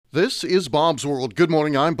This is Bob's World. Good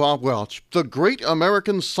morning, I'm Bob Welch. The Great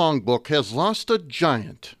American Songbook has lost a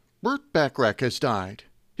giant. Burt Bacharach has died.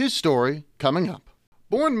 His story coming up.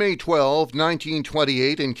 Born May 12,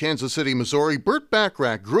 1928 in Kansas City, Missouri, Burt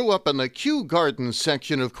Bacharach grew up in the Kew Gardens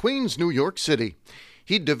section of Queens, New York City.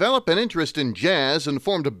 He'd developed an interest in jazz and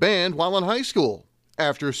formed a band while in high school.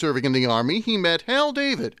 After serving in the Army, he met Hal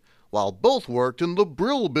David, while both worked in the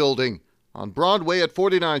Brill Building on Broadway at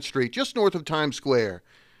 49th Street, just north of Times Square.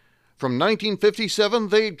 From 1957,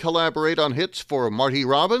 they'd collaborate on hits for Marty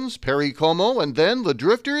Robbins, Perry Como, and then the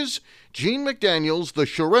Drifters, Gene McDaniels, the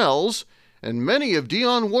Shirelles, and many of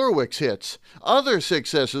Dionne Warwick's hits. Other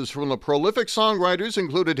successes from the prolific songwriters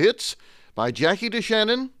included hits by Jackie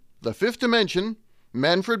DeShannon, The Fifth Dimension,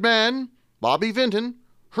 Manfred Mann, Bobby Vinton,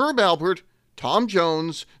 Herb Alpert, Tom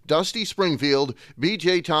Jones, Dusty Springfield,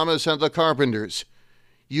 B.J. Thomas, and the Carpenters.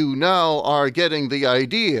 You now are getting the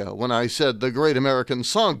idea when I said the Great American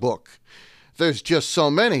Songbook. There's just so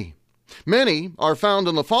many. Many are found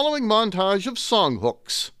in the following montage of song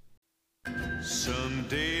hooks.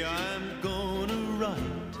 Someday I'm gonna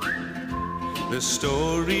write the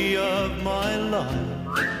story of my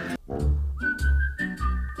life.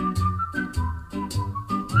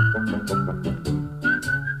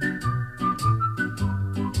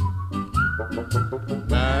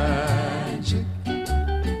 Magic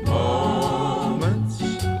moments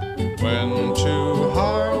when two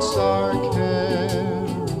hearts are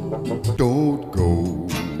caring. Don't go,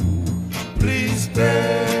 Please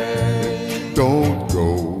stay. don't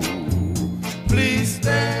go. Please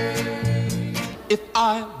stay. If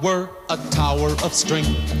I were a tower of strength,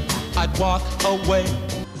 I'd walk away.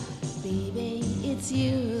 Baby, it's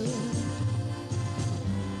you.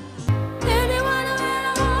 Anyone who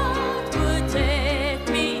had a heart would take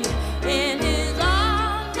me in his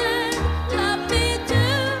arms and love me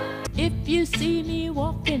too. If you see me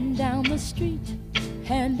walking down the street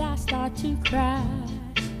and I start to cry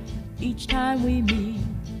each time we meet,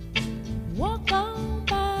 walk on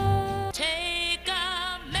by. Take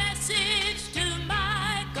a message to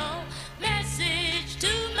Michael, message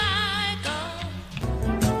to Michael.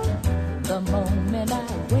 The moment I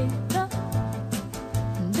wake up,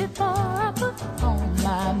 before I put on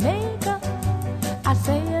my makeup, I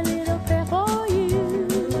say a little prayer for you.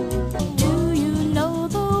 Do you know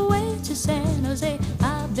the way to San Jose?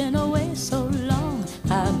 I've been away so long,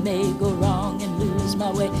 I may go wrong and lose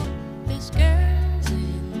my way. This girl's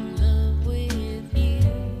in love with you.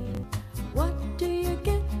 What do you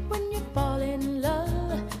get when you fall in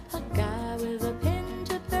love? A guy with a pen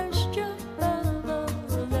to burst your bubble.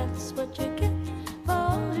 That's what you get for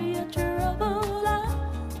all your trouble.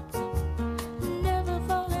 Never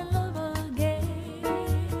fall in love again.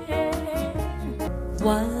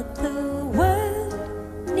 What the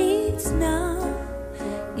world needs now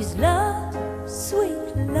is love,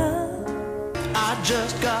 sweet love. I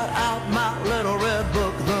just got out my little red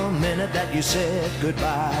book the minute that you said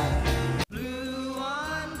goodbye. Blue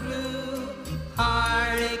on blue,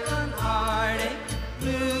 heartache on heartache,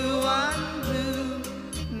 blue on blue,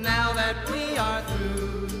 now that we are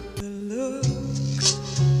through. The look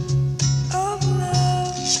of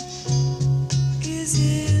love is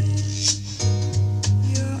in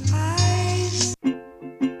your eyes.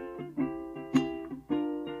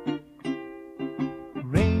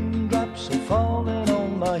 Raindrops are falling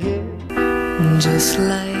on my head. Just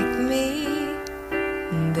like me,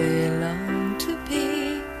 they long to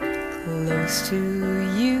be close to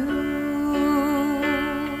you.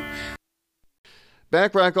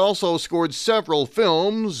 Bacharach also scored several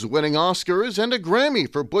films, winning Oscars and a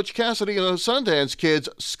Grammy for Butch Cassidy and the Sundance Kid's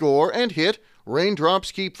score and hit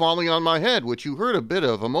Raindrops Keep Falling on My Head, which you heard a bit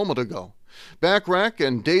of a moment ago. Bacharach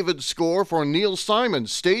and David's score for Neil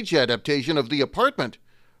Simon's stage adaptation of The Apartment,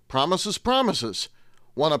 Promises, Promises,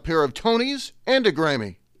 won a pair of Tonys and a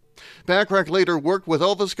Grammy. Bacharach later worked with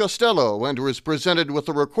Elvis Costello and was presented with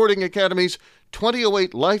the Recording Academy's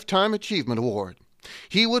 2008 Lifetime Achievement Award.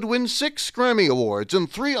 He would win 6 Grammy Awards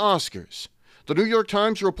and 3 Oscars. The New York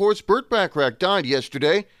Times reports Burt Bacharach died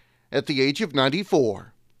yesterday at the age of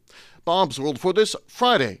 94. Bob's World for this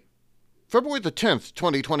Friday, February the 10th,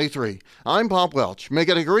 2023. I'm Bob Welch. Make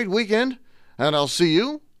it a great weekend, and I'll see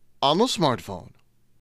you on the smartphone.